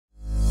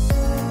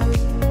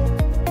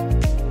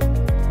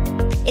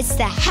It's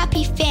the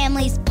Happy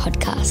Families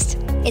Podcast.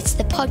 It's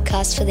the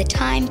podcast for the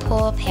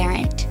time-poor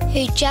parent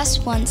who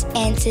just wants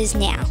answers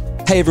now.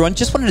 Hey everyone,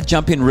 just wanted to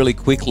jump in really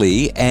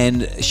quickly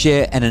and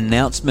share an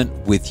announcement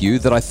with you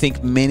that I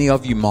think many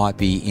of you might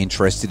be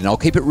interested in. I'll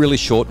keep it really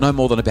short, no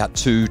more than about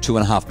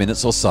 2.5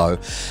 minutes or so.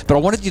 But I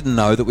wanted you to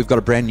know that we've got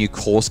a brand new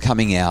course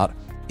coming out.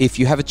 If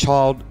you have a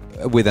child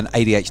with an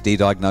ADHD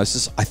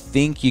diagnosis, I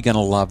think you're going to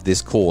love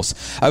this course.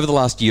 Over the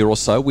last year or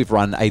so, we've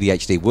run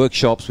ADHD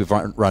workshops, we've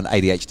run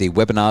ADHD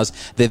webinars.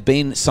 They've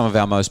been some of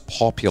our most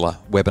popular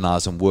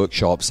webinars and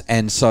workshops.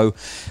 And so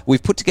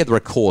we've put together a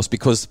course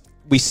because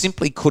we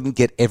simply couldn't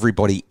get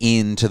everybody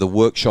into the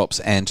workshops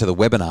and to the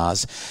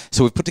webinars.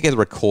 So we've put together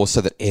a course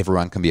so that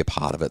everyone can be a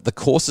part of it. The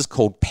course is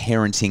called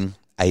Parenting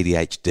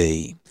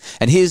ADHD.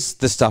 And here's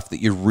the stuff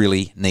that you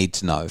really need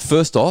to know.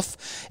 First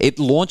off,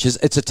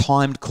 it's a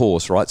timed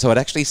course, right? So it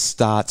actually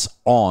starts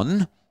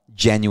on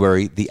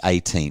January the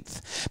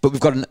 18th. But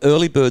we've got an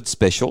early bird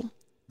special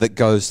that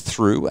goes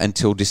through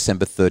until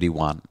December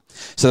 31.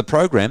 So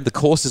the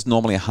course is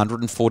normally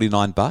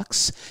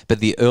 $149, but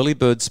the early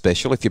bird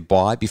special, if you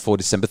buy before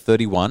December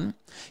 31,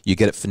 you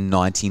get it for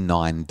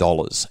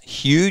 $99.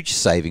 Huge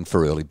saving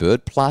for early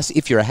bird. Plus,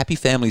 if you're a Happy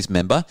Families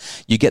member,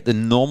 you get the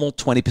normal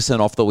 20%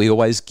 off that we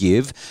always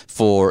give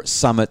for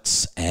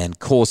summits and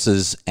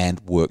courses and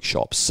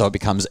workshops. So it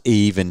becomes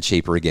even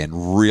cheaper again.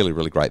 Really,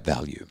 really great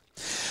value.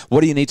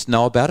 What do you need to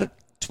know about it?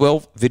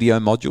 12 video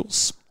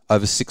modules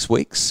over 6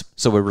 weeks.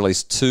 So we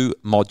release 2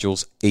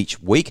 modules each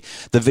week.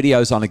 The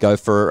videos only go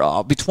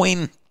for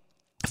between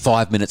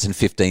 5 minutes and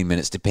 15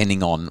 minutes,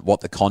 depending on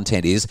what the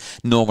content is.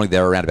 Normally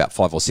they're around about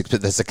 5 or 6,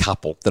 but there's a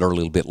couple that are a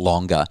little bit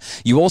longer.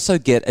 You also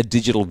get a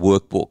digital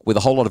workbook with a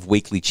whole lot of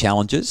weekly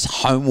challenges,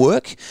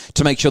 homework,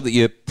 to make sure that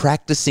you're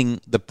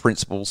practicing the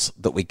principles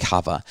that we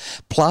cover.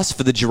 Plus,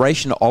 for the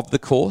duration of the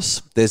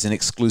course, there's an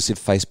exclusive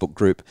Facebook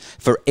group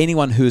for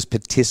anyone who is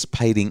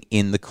participating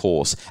in the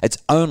course. It's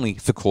only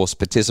for course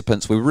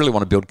participants. We really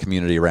want to build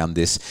community around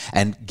this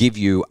and give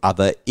you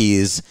other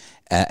ears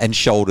and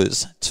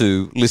shoulders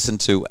to listen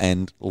to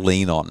and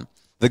lean on.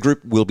 The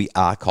group will be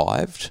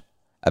archived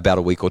about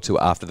a week or two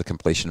after the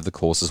completion of the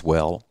course as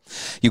well.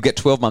 You'll get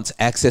 12 months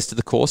access to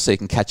the course, so you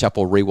can catch up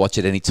or rewatch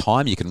it any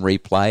time. You can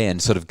replay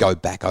and sort of go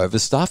back over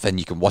stuff, and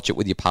you can watch it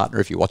with your partner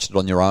if you watched it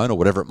on your own or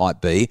whatever it might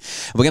be.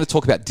 We're going to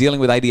talk about dealing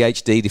with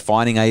ADHD,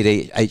 defining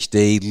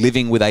ADHD,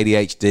 living with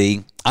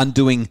ADHD,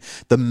 undoing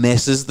the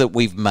messes that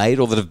we've made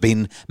or that have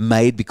been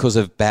made because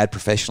of bad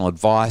professional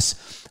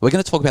advice. We're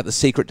going to talk about the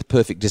secret to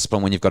perfect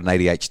discipline when you've got an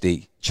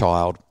ADHD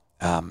child.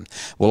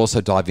 We'll also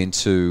dive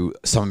into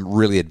some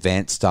really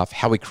advanced stuff,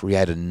 how we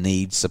create a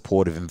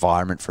needs-supportive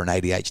environment for an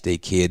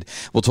ADHD kid.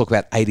 We'll talk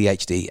about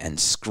ADHD and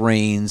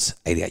screens,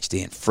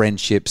 ADHD and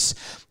friendships,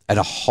 and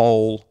a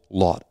whole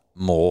lot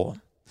more.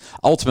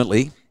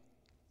 Ultimately,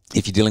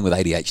 if you're dealing with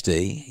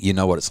ADHD, you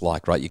know what it's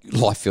like, right?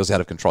 Your life feels out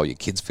of control. Your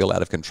kids feel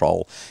out of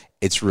control.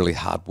 It's really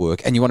hard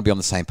work, and you want to be on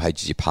the same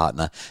page as your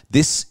partner.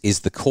 This is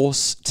the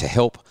course to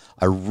help.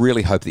 I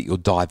really hope that you'll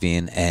dive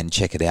in and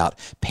check it out.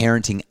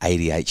 Parenting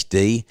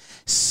ADHD,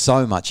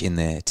 so much in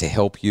there to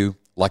help you.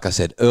 Like I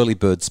said, early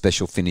bird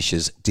special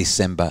finishes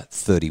December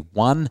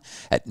 31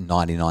 at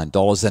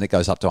 $99. Then it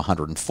goes up to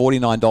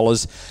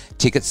 $149.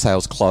 Ticket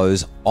sales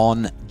close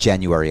on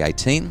January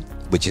 18,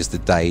 which is the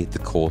day the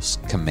course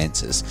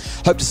commences.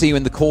 Hope to see you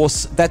in the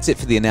course. That's it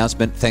for the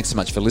announcement. Thanks so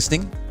much for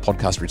listening.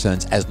 Podcast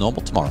returns as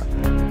normal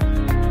tomorrow.